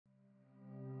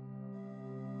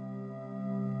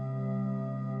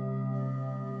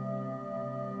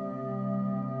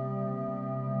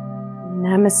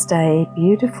Namaste,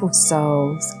 beautiful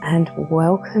souls, and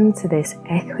welcome to this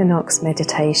Equinox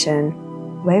meditation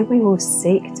where we will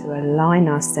seek to align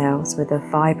ourselves with the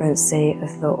vibrancy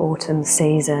of the autumn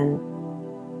season,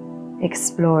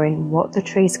 exploring what the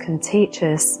trees can teach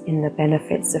us in the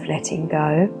benefits of letting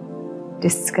go,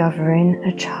 discovering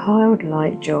a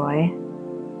childlike joy,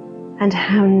 and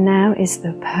how now is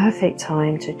the perfect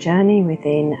time to journey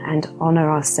within and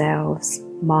honour ourselves,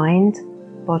 mind,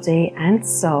 body and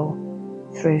soul,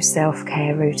 through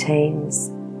self-care routines.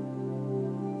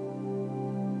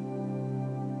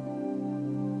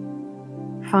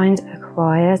 Find a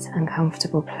quiet and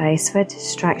comfortable place where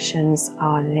distractions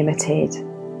are limited.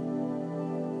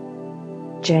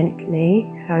 Gently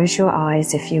close your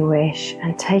eyes if you wish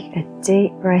and take a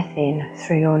deep breath in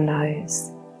through your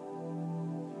nose.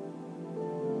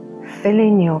 Fill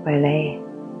in your belly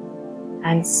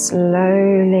and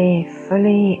slowly,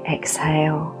 fully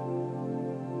exhale.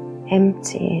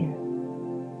 Emptying,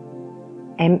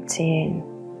 emptying,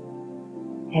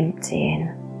 emptying.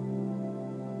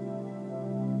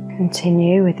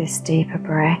 Continue with this deeper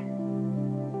breath,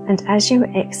 and as you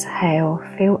exhale,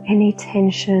 feel any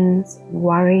tensions,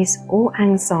 worries or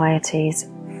anxieties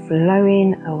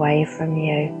flowing away from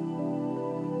you.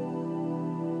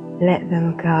 Let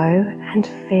them go and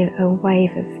feel a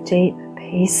wave of deep,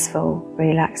 peaceful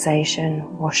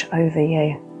relaxation wash over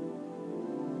you.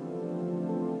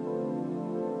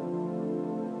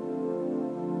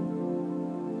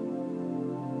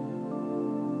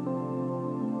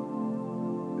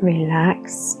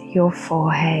 Relax your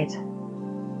forehead.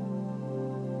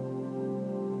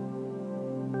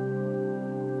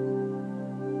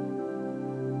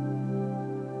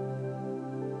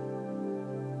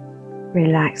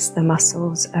 Relax the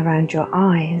muscles around your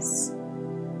eyes.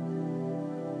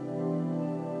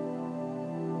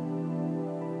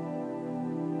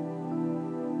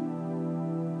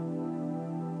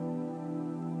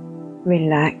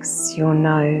 Relax your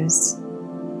nose.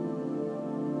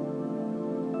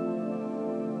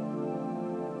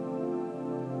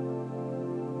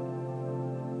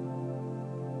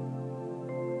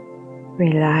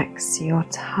 Relax your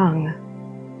tongue.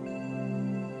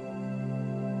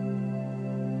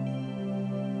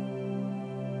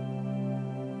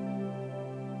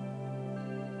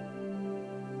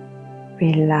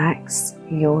 Relax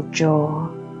your jaw.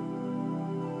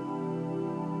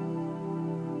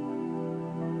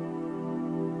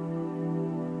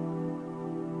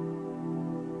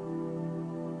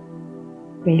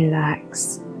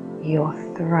 Relax your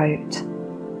throat.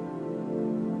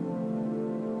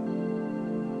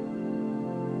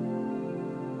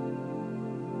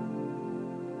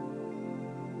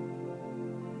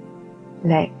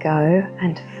 Let go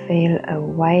and feel a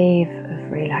wave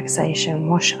of relaxation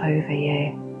wash over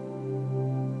you.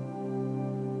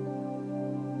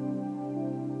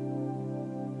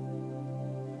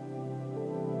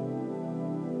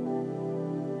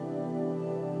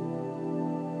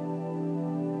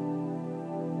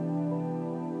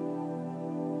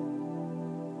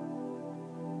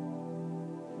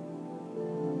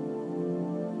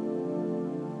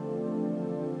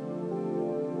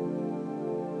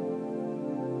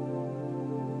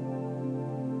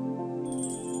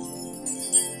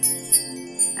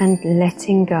 And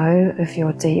letting go of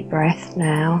your deep breath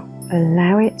now,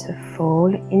 allow it to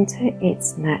fall into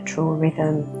its natural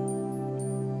rhythm.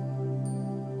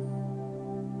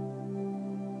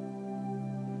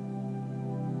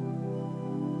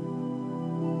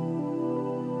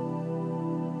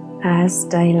 As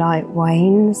daylight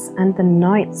wanes and the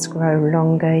nights grow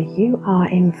longer, you are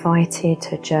invited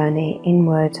to journey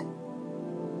inward.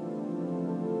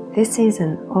 This is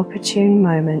an opportune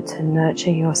moment to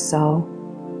nurture your soul,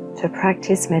 to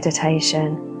practice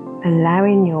meditation,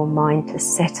 allowing your mind to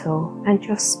settle and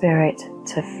your spirit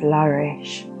to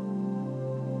flourish.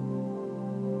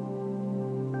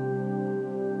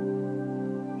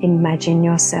 Imagine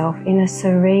yourself in a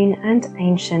serene and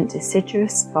ancient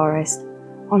deciduous forest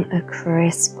on a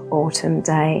crisp autumn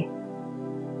day.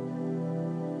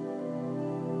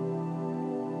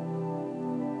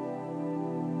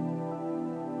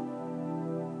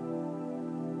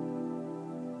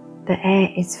 The air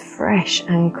is fresh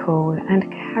and cool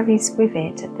and carries with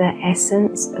it the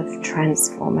essence of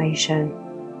transformation.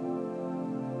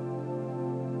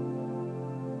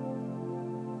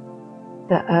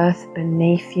 The earth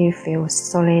beneath you feels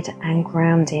solid and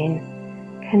grounding,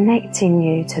 connecting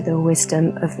you to the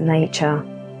wisdom of nature.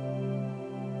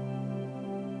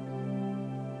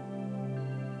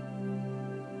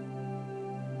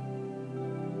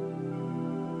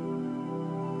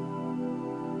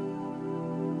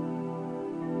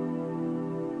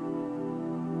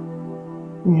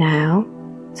 Now,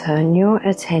 turn your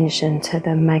attention to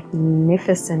the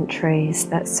magnificent trees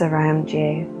that surround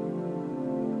you.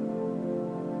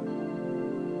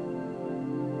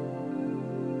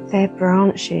 Their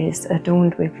branches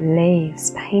adorned with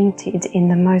leaves painted in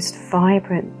the most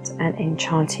vibrant and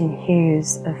enchanting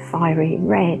hues of fiery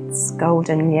reds,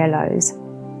 golden yellows,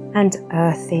 and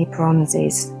earthy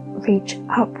bronzes reach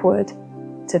upward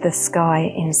to the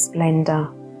sky in splendor.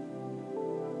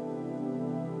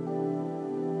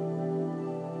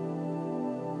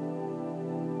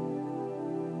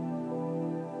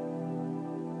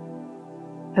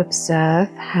 Observe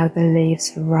how the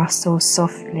leaves rustle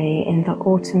softly in the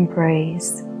autumn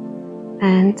breeze,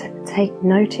 and take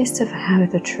notice of how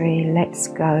the tree lets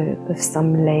go of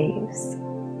some leaves,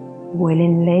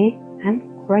 willingly and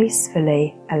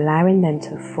gracefully allowing them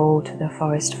to fall to the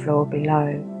forest floor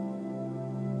below.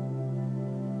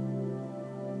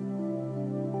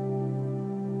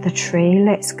 The tree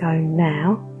lets go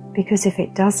now because if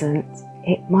it doesn't,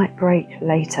 it might break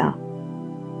later.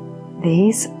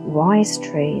 These wise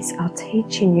trees are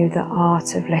teaching you the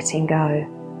art of letting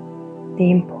go, the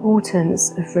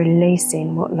importance of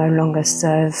releasing what no longer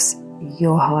serves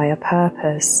your higher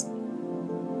purpose.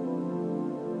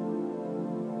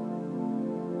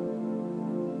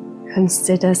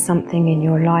 Consider something in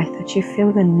your life that you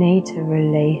feel the need to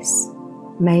release,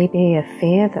 maybe a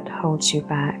fear that holds you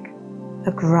back,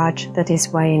 a grudge that is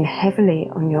weighing heavily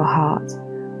on your heart,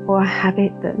 or a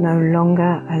habit that no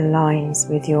longer aligns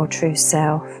with your true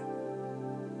self.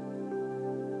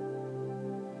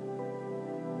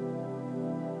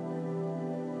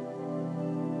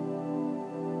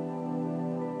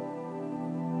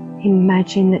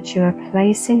 Imagine that you are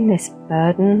placing this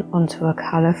burden onto a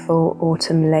colourful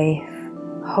autumn leaf,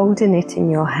 holding it in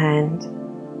your hand.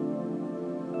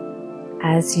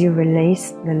 As you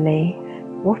release the leaf,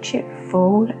 watch it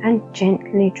fall and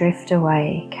gently drift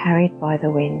away, carried by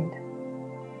the wind.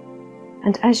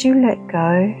 And as you let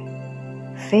go,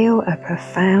 feel a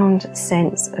profound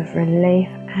sense of relief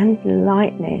and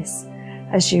lightness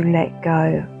as you let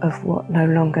go of what no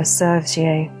longer serves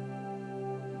you.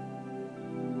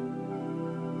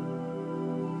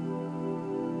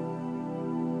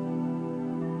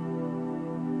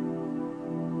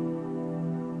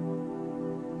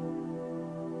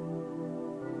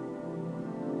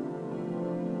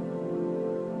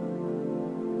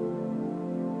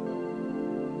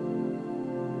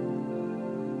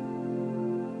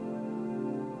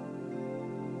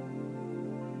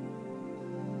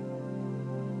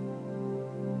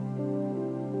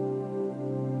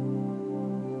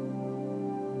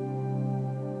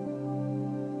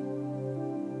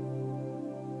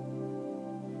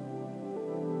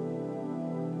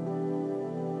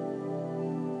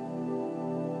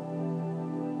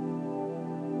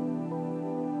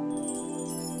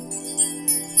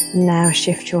 Now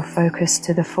shift your focus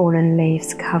to the fallen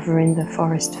leaves covering the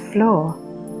forest floor.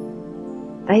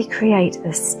 They create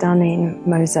a stunning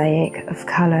mosaic of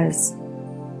colours,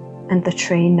 and the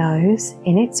tree knows,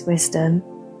 in its wisdom,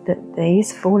 that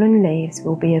these fallen leaves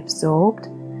will be absorbed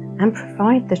and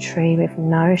provide the tree with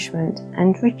nourishment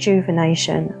and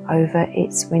rejuvenation over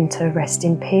its winter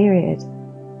resting period.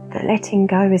 That letting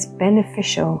go is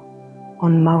beneficial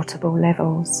on multiple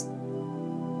levels.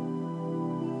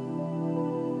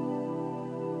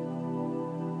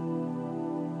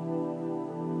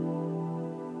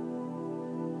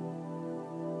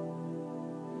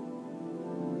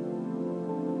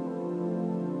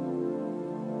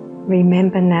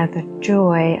 Remember now the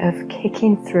joy of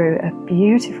kicking through a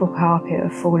beautiful carpet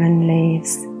of fallen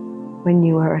leaves when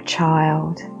you were a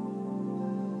child.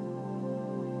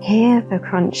 Hear the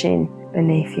crunching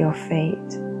beneath your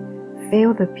feet.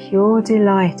 Feel the pure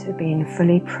delight of being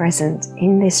fully present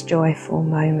in this joyful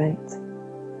moment.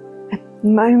 A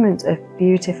moment of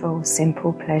beautiful,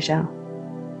 simple pleasure.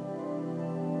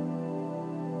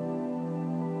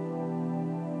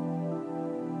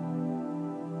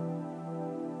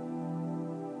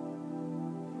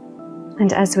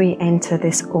 And as we enter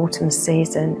this autumn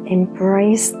season,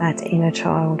 embrace that inner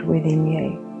child within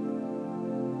you.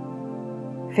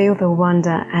 Feel the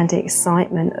wonder and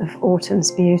excitement of autumn's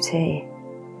beauty.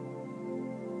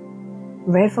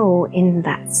 Revel in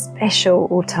that special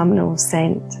autumnal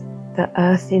scent, the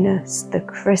earthiness, the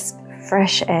crisp,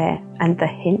 fresh air, and the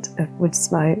hint of wood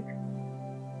smoke.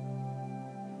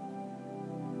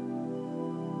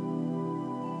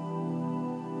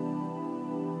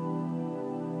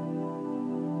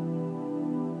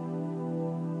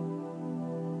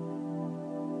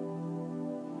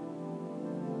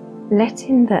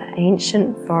 Letting the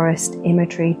ancient forest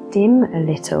imagery dim a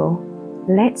little,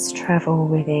 let's travel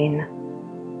within.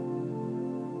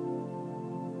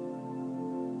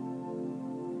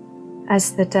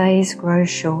 As the days grow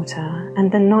shorter and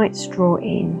the nights draw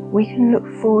in, we can look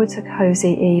forward to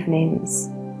cozy evenings.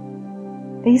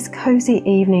 These cozy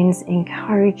evenings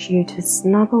encourage you to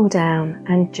snuggle down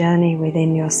and journey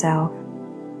within yourself,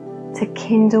 to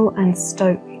kindle and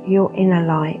stoke your inner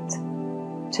light,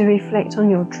 to reflect on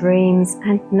your dreams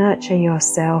and nurture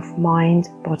yourself, mind,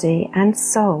 body and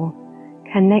soul,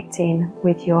 connecting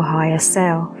with your higher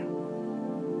self.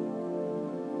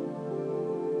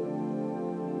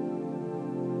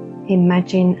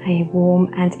 Imagine a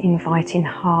warm and inviting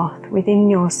hearth within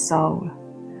your soul,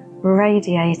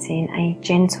 radiating a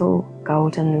gentle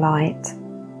golden light.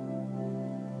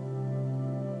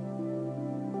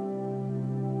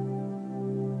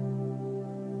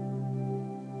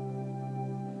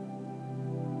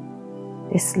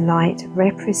 This light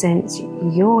represents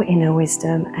your inner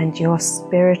wisdom and your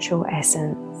spiritual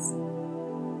essence.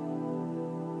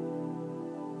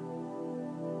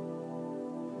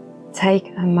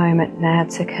 Take a moment now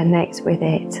to connect with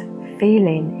it,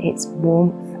 feeling its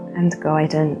warmth and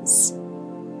guidance.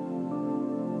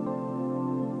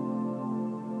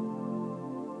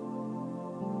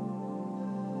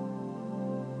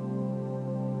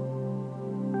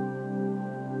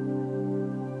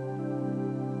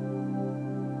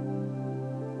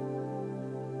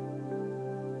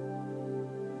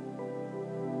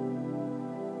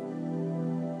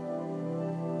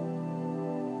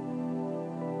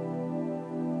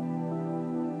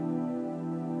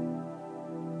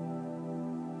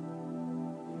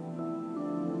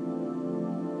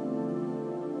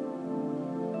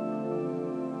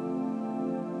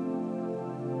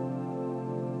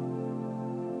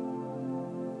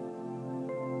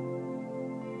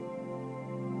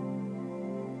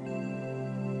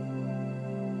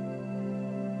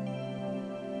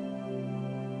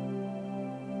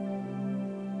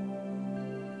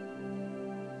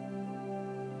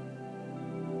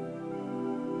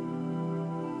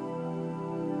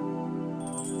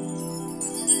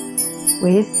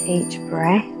 With each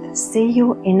breath, see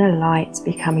your inner light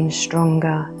becoming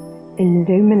stronger,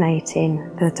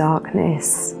 illuminating the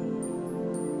darkness.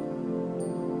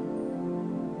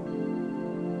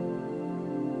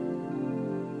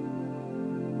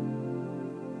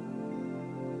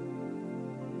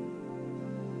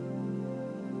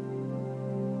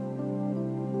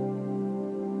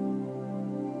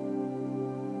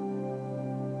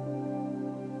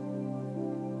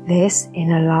 This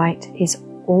inner light is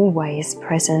always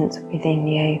present within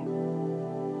you.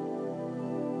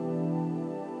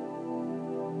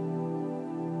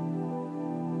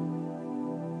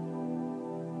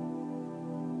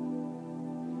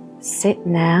 Sit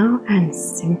now and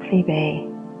simply be.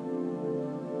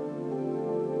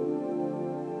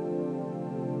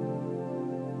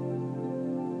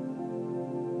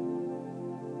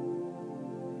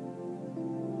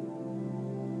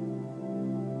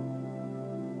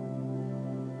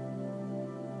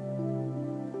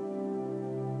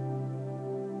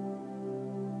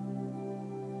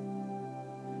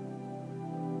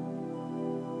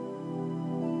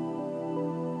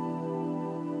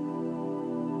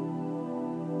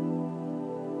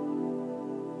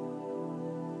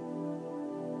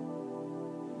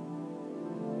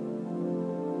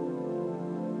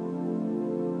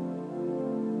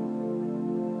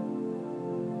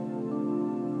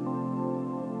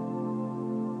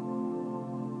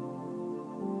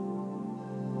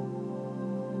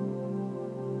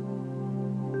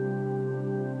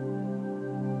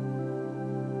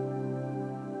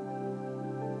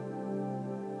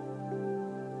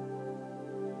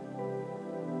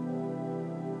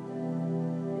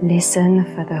 Listen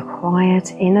for the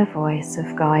quiet inner voice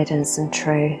of guidance and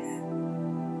truth.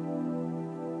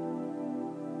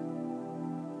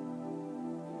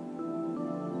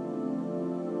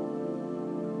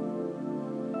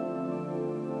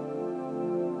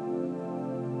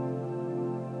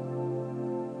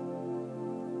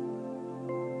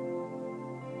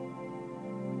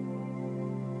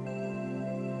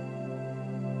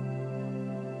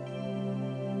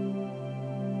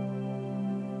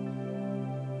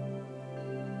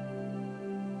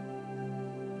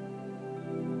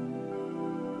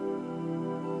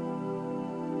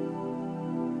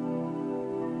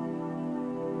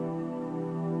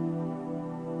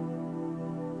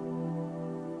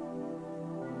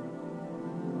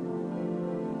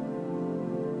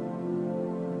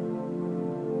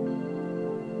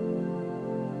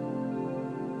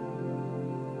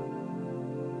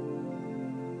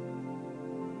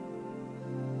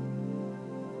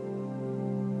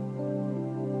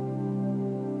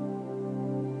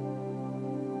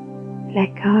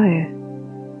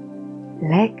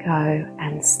 Let go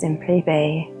and simply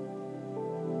be.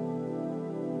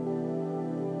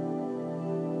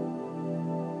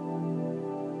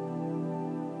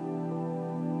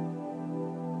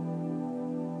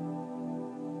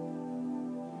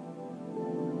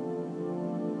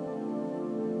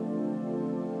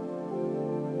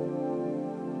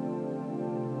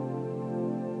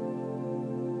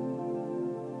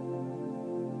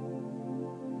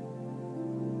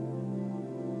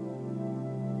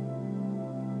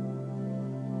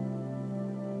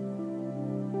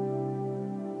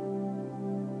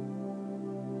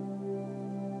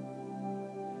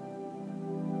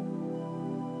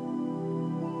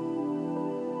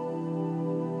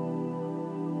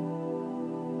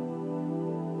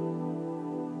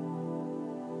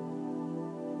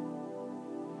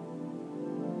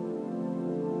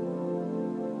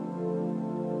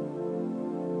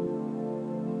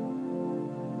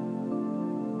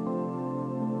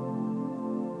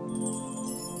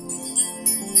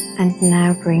 And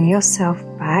now bring yourself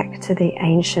back to the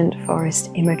ancient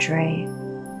forest imagery,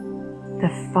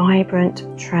 the vibrant,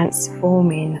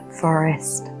 transforming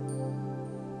forest.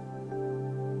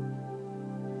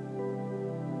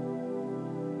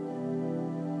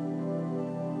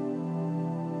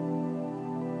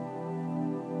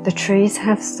 The trees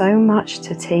have so much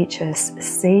to teach us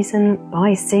season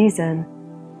by season,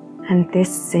 and this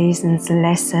season's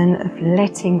lesson of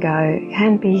letting go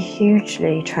can be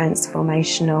hugely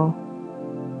transformational.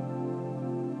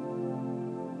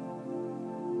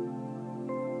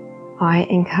 I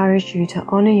encourage you to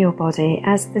honour your body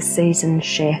as the season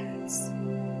shifts.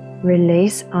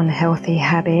 Release unhealthy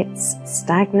habits,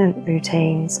 stagnant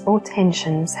routines, or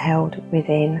tensions held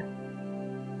within.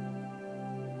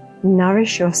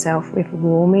 Nourish yourself with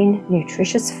warming,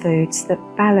 nutritious foods that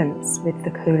balance with the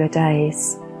cooler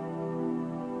days.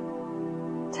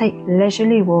 Take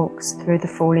leisurely walks through the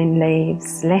falling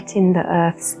leaves, letting the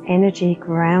earth's energy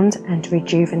ground and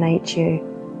rejuvenate you,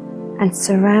 and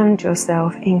surround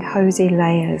yourself in cozy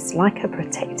layers like a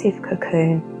protective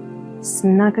cocoon,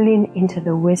 snuggling into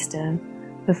the wisdom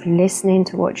of listening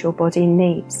to what your body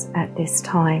needs at this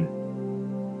time.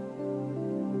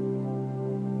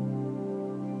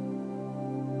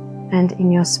 And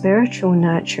in your spiritual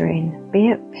nurturing, be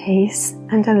at peace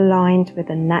and aligned with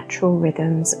the natural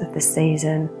rhythms of the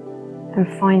season, and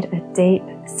find a deep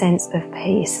sense of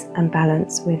peace and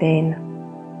balance within.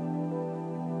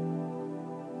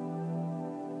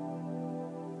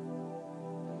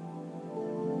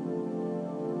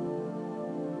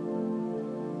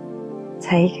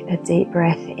 Take a deep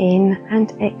breath in and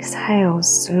exhale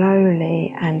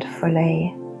slowly and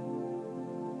fully.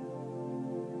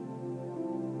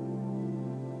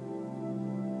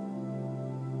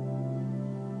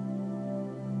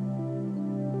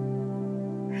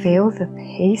 Feel the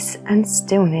peace and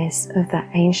stillness of the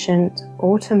ancient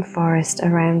autumn forest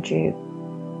around you,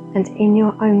 and in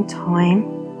your own time,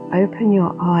 open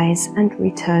your eyes and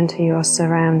return to your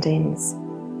surroundings,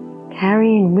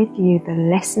 carrying with you the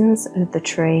lessons of the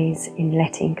trees in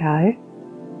letting go,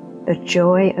 the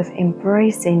joy of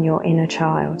embracing your inner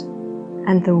child,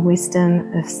 and the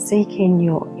wisdom of seeking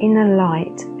your inner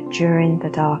light during the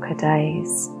darker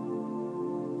days.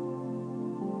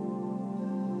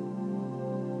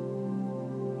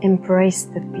 Embrace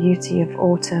the beauty of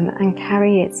autumn and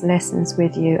carry its lessons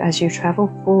with you as you travel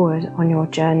forward on your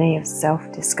journey of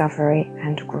self-discovery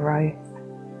and growth.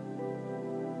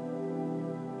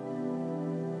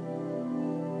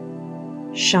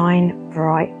 Shine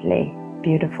brightly,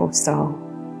 beautiful soul.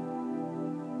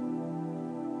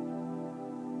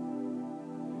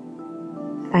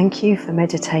 Thank you for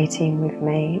meditating with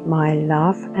me. My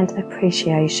love and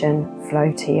appreciation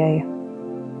flow to you.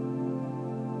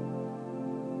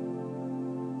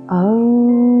 Om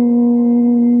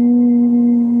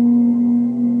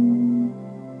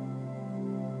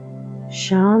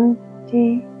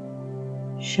Shanti,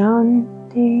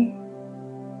 Shanti,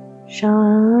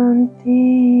 Shanti.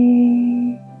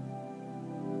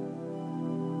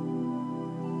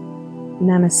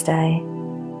 Namaste.